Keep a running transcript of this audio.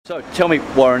So tell me,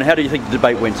 Warren, how do you think the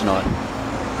debate went tonight?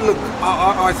 Look,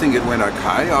 I think it went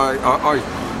okay. I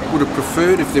would have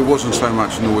preferred if there wasn't so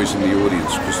much noise in the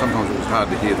audience, because sometimes it was hard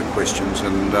to hear the questions,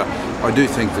 and I do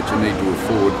think that you need to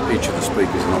afford each of the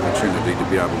speakers an opportunity to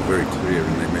be able to be very clear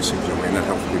in their message. I mean, that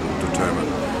helps people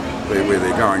determine where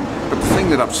they're going. But the thing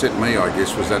that upset me, I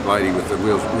guess, was that lady with the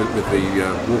wheels, with the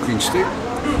walking stick,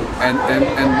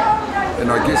 and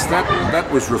I guess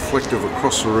that was reflective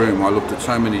across the room. I looked at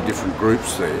so many different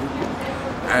groups there,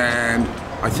 and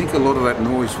I think a lot of that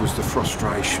noise was the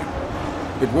frustration.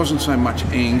 It wasn't so much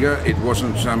anger, it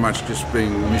wasn't so much just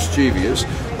being mischievous.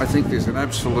 I think there's an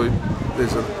absolute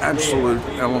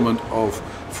element of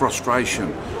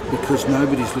frustration because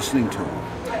nobody's listening to them.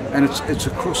 And it's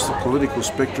across the political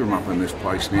spectrum up in this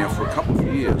place now for a couple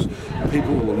of years.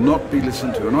 People will not be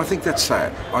listened to, and I think that's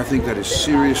sad. I think that is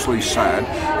seriously sad,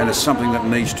 and it's something that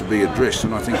needs to be addressed.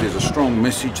 And I think there's a strong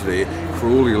message there for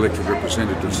all the elected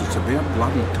representatives. It's about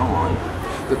bloody time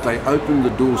that they open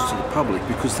the doors to the public,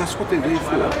 because that's what they're there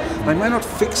for. They may not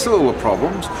fix all the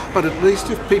problems, but at least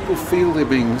if people feel they're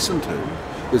being listened to,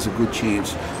 there's a good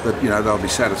chance that they'll be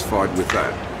satisfied with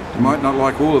that. They might not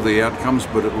like all of the outcomes,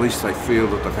 but at least they feel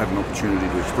that they've had an opportunity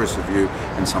to express a view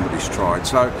and somebody's tried.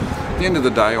 So at the end of the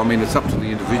day, I mean, it's up to the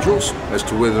individuals as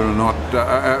to whether or not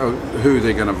who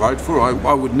they're going to vote for.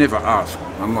 I would never ask.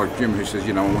 Unlike Jim, who says,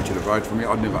 I want you to vote for me,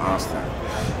 I'd never ask that.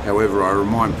 However, I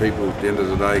remind people at the end of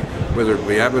the day, whether it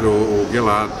be Abbott or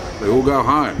Gillard, they all go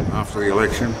home after the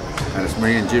election, and it's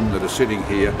me and Jim that are sitting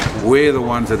here. We're the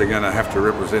ones that are going to have to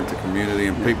represent the community,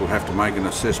 and people have to make an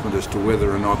assessment as to whether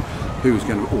or not who's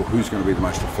going to be the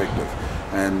most effective.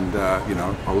 And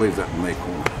I'll leave that in their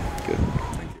corner. Good.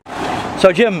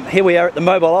 So Jim, here we are at the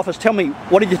mobile office. Tell me,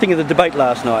 what did you think of the debate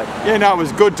last night? Yeah, no, it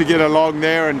was good to get along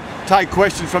there and take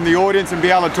questions from the audience and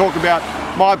be able to talk about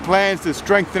my plans to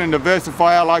strengthen and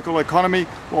diversify our local economy,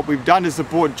 what we've done to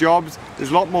support jobs.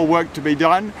 There's a lot more work to be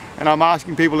done, and I'm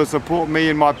asking people to support me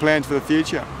and my plans for the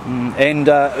future. And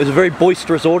it was a very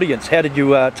boisterous audience. How did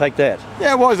you take that?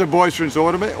 Yeah, it was a boisterous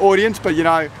audience, but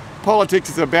politics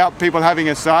is about people having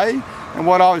a say. And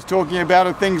what I was talking about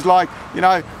are things like,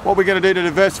 what we're going to do to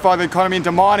diversify the economy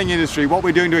into mining industry, what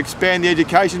we're doing to expand the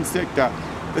education sector,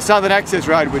 the Southern Access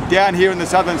Road. We're down here in the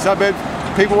southern suburbs.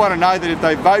 People want to know that if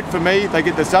they vote for me, they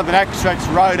get the Southern Access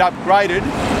Road upgraded.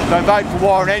 If they vote for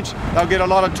Warren Entsch, they'll get a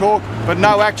lot of talk, but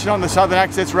no action on the Southern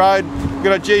Access Road. We've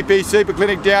got a GP super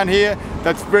clinic down here.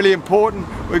 That's really important.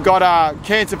 We've got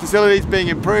cancer facilities being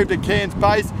improved at Cairns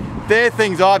Base. They're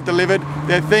things I've delivered.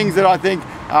 They're things that I think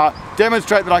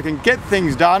demonstrate that I can get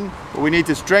things done, but we need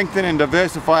to strengthen and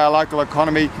diversify our local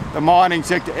economy, the mining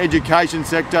sector, education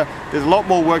sector. There's a lot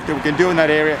more work that we can do in that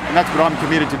area, and that's what I'm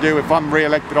committed to do if I'm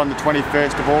re-elected on the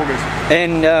 21st of August.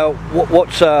 And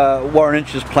what's Warren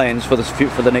Entsch's plans for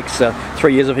the next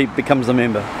 3 years if he becomes a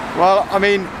member? Well, I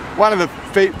mean, one of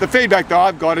the feedback that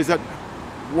I've got is that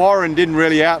Warren didn't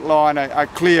really outline a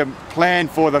clear plan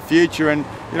for the future, and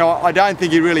I don't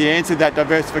think he really answered that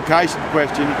diversification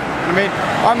question. I mean,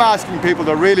 I'm asking people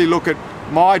to really look at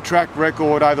my track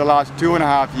record over the last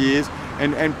 2.5 years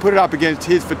and put it up against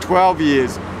his for 12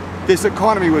 years. This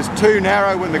economy was too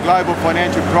narrow when the global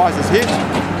financial crisis hit,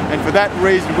 and for that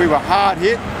reason we were hard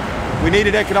hit. We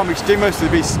needed economic stimulus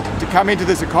to come into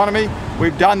this economy.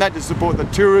 We've done that to support the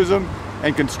tourism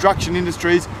and construction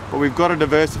industries, but we've got to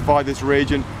diversify this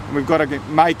region, and we've got to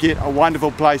make it a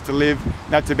wonderful place to live.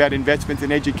 That's about investments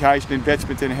in education,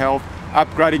 investments in health,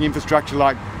 upgrading infrastructure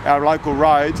like our local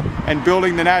roads, and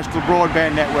building the national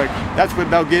broadband network. That's what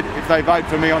they'll get if they vote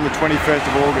for me on the 21st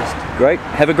of August. Great.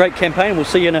 Have a great campaign. We'll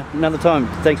see you another time.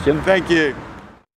 Thanks, Jim. Thank you.